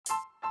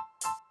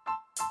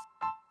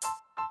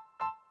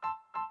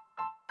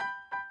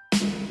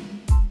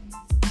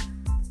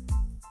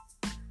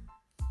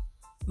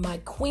my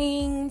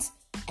queens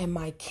and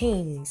my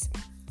kings.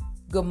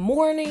 Good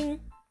morning,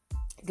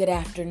 good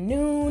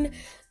afternoon,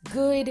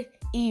 good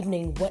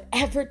evening,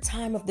 whatever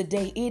time of the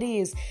day it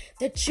is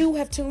that you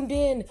have tuned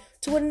in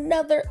to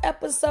another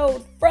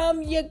episode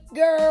from your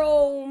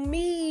girl,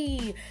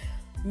 me,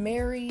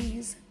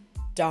 Mary's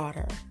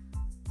daughter.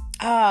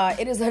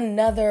 It is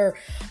another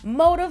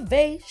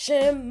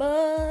Motivation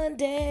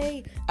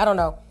Monday. I don't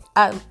know.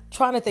 I'm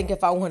trying to think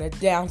if I want to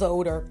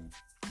download or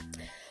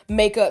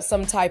make up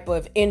some type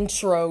of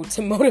intro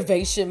to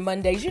Motivation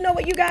Mondays. You know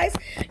what, you guys?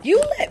 You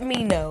let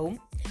me know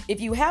if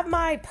you have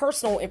my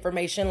personal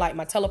information, like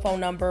my telephone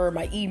number,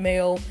 my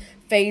email,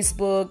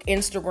 Facebook,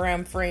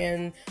 Instagram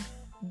friend.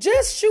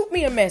 Just shoot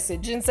me a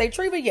message and say,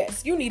 Treva,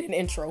 yes, you need an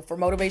intro for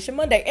Motivation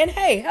Monday. And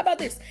hey, how about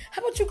this?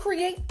 How about you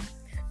create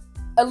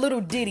a little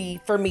ditty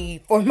for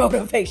me for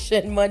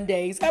Motivation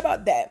Mondays? How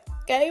about that?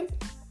 Okay.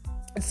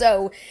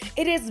 So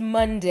it is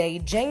Monday,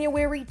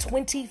 January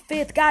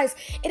 25th. Guys,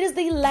 it is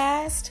the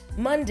last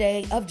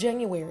Monday of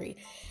January.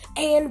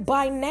 And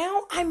by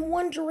now I'm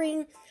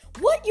wondering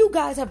what you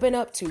guys have been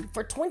up to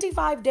for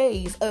 25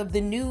 days of the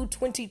new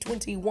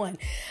 2021.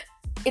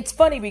 It's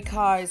funny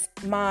because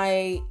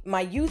my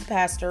youth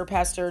pastor,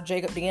 Pastor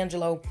Jacob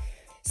D'Angelo,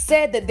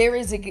 said that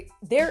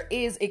there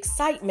is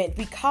excitement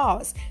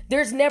because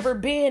there's never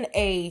been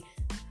a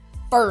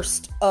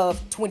 1st of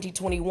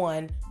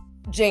 2021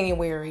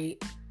 January.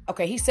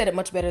 Okay, he said it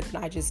much better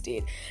than I just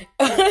did.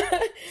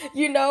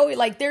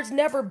 Like there's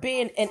never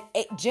been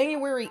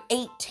January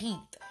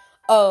 18th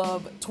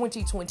of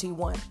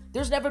 2021.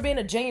 There's never been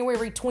a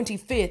January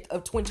 25th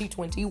of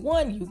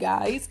 2021, you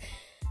guys.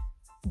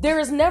 There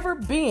has never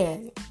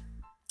been.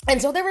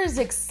 And so there is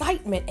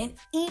excitement in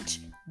each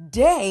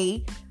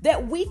day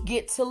that we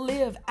get to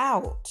live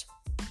out.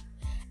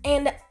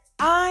 And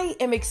I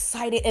am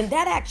excited, and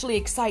that actually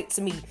excites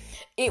me.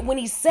 When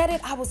he said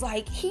it, I was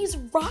like, he's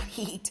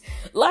right.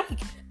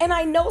 And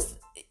I know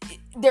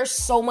there's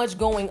so much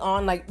going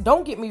on. Like,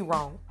 don't get me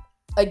wrong.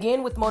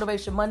 Again, with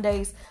Motivation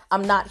Mondays,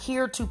 I'm not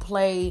here to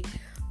play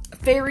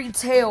fairy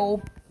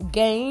tale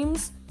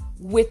games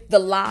with the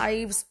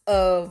lives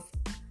of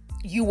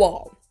you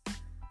all.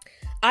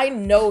 I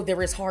know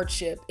there is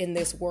hardship in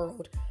this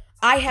world.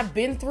 I have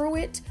been through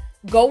it,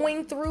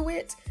 going through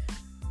it.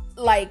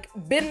 Like,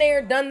 been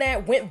there, done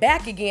that, went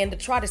back again to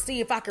try to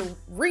see if I could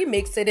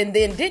remix it and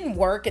then didn't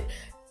work. And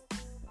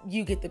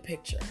you get the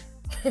picture.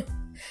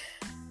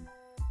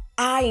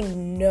 I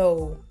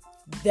know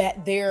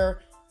that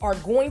there are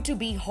going to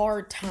be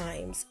hard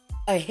times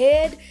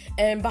ahead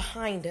and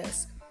behind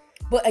us.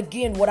 But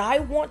again, what I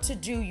want to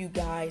do, you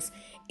guys,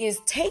 is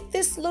take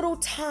this little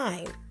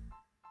time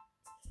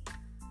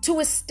to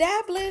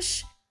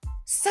establish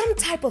some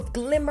type of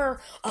glimmer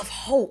of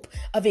hope,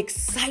 of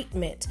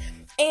excitement.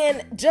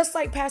 And just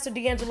like Pastor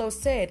D'Angelo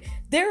said,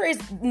 there is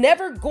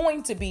never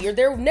going to be, or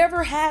there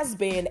never has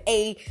been,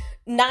 a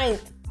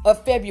 9th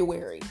of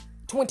February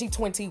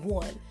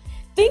 2021.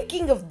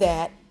 Thinking of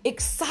that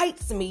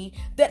excites me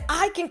that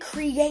I can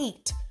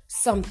create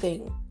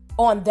something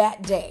on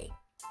that day,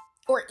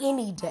 or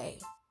any day,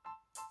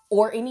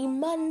 or any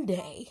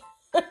Monday,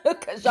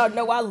 because y'all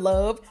know I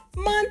love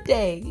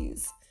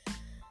Mondays.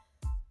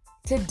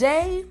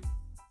 Today,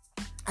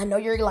 I know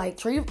you're like,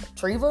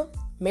 Treva,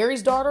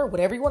 Mary's daughter,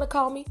 whatever you want to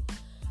call me.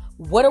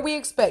 What are we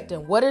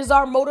expecting? What is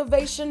our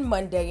Motivation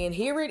Monday? And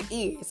here it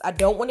is. I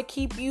don't want to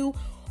keep you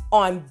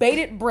on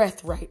bated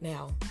breath right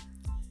now.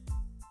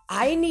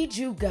 I need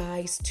you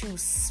guys to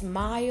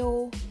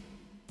smile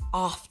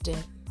often.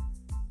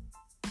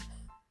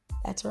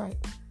 That's right.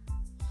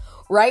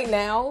 Right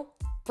now,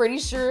 pretty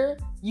sure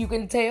you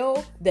can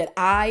tell that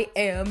I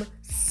am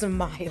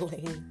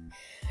smiling.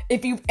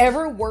 If you've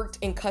ever worked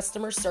in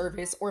customer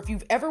service, or if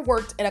you've ever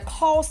worked in a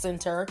call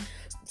center,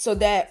 so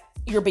that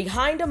you're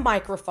behind a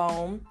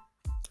microphone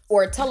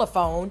or a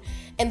telephone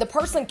and the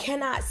person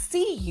cannot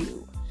see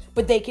you,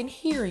 but they can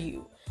hear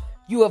you.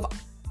 You have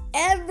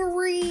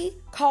every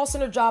call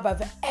center job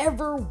I've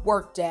ever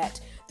worked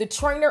at. The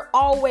trainer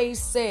always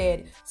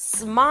said,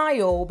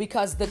 smile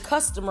because the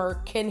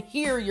customer can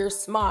hear your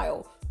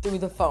smile through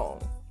the phone.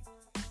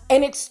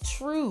 And it's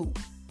true.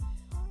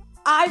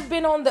 I've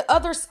been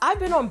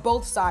on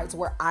both sides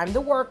where I'm the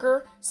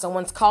worker,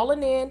 someone's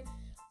calling in,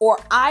 or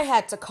I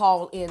had to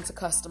call in to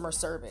customer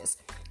service.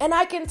 And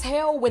I can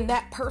tell when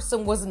that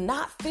person was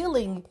not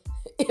feeling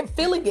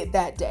it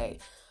that day.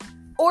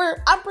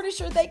 Or I'm pretty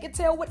sure they could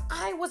tell when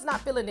I was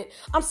not feeling it.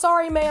 I'm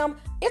sorry, ma'am.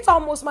 It's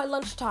almost my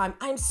lunchtime.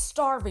 I'm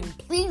starving.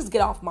 Please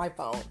get off my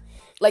phone.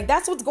 Like,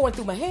 that's what's going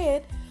through my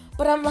head.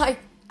 But I'm like,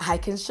 I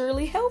can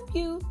surely help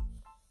you.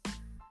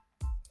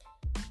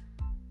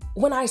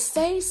 When I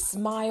say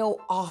smile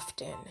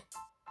often,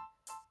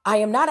 I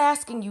am not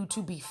asking you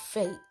to be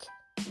fake.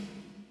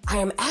 I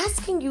am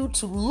asking you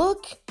to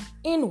look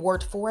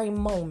inward for a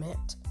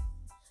moment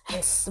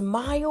and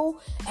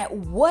smile at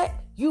what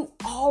you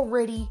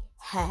already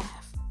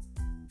have.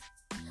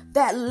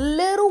 That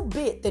little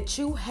bit that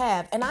you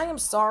have, and I am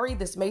sorry,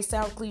 this may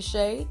sound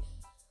cliche,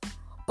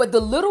 but the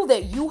little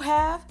that you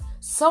have,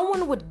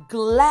 someone would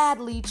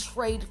gladly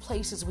trade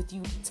places with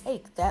you to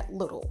take that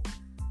little.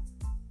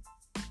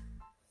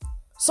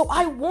 So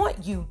I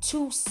want you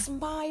to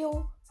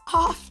smile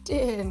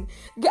often.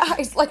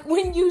 Guys, like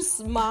when you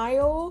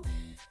smile,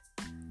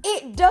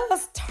 it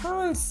does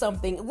turn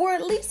something, or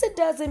at least it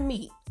does in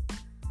me.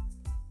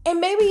 And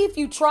maybe if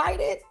you tried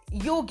it,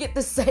 you'll get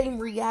the same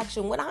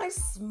reaction. When I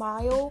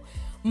smile,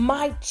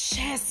 my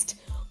chest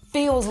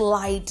feels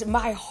light.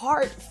 My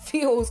heart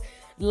feels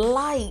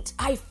light.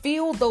 I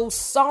feel those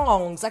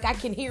songs. Like I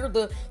can hear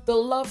the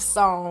love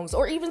songs,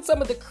 or even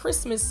some of the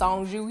Christmas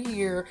songs you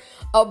hear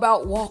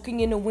about walking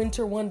in a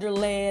winter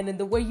wonderland, and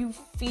the way you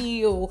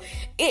feel.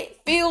 It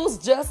feels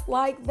just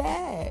like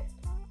that.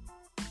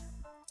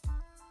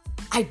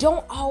 I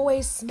don't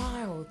always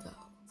smile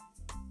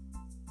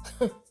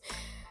though.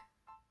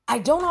 I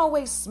don't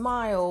always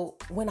smile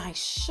when I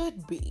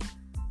should be.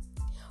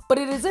 But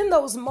it is in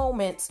those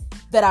moments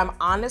that I'm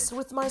honest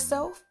with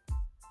myself.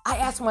 I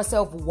ask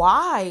myself,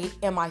 why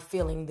am I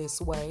feeling this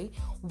way?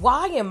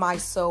 Why am I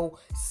so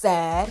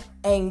sad,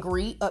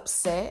 angry,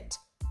 upset?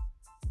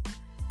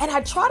 And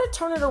I try to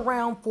turn it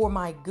around for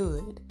my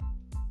good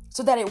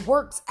so that it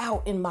works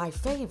out in my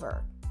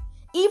favor.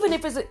 Even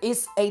if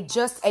it's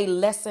just a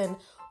lesson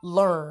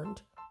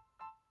learned.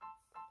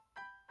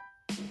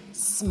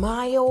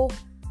 Smile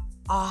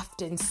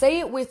often. Say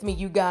it with me,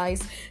 you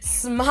guys.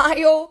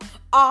 Smile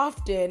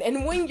often.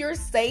 And when you're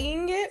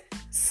saying it,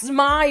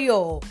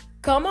 smile.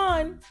 Come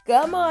on.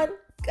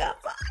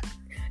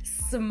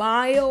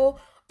 Smile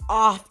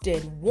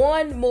often.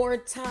 One more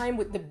time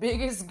with the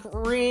biggest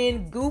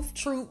grin, goof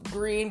troop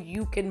grin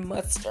you can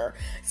muster.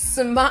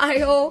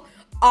 Smile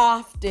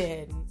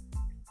often.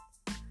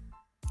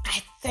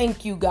 I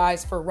thank you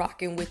guys for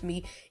rocking with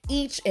me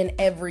each and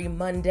every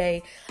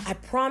Monday. I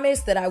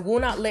promise that I will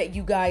not let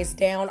you guys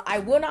down. I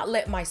will not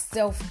let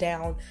myself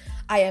down.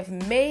 I have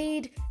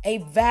made a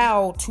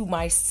vow to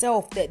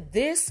myself that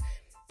this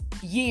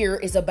year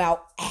is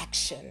about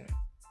action.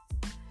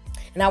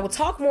 And I will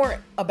talk more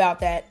about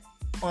that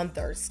on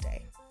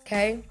Thursday.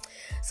 Okay?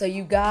 So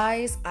you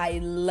guys, I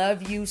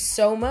love you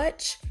so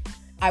much.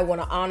 I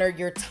want to honor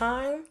your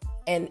time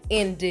and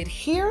end it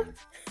here.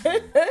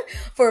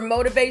 For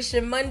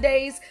Motivation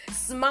Mondays.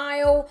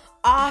 Smile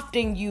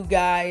often, you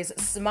guys.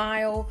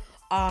 Smile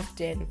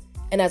often.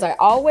 And as I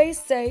always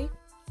say,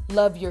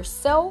 love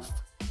yourself,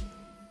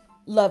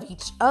 love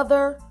each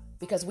other,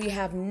 because we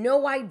have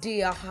no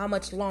idea how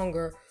much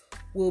longer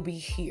we'll be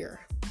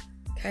here.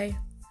 Okay?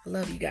 I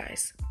love you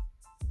guys.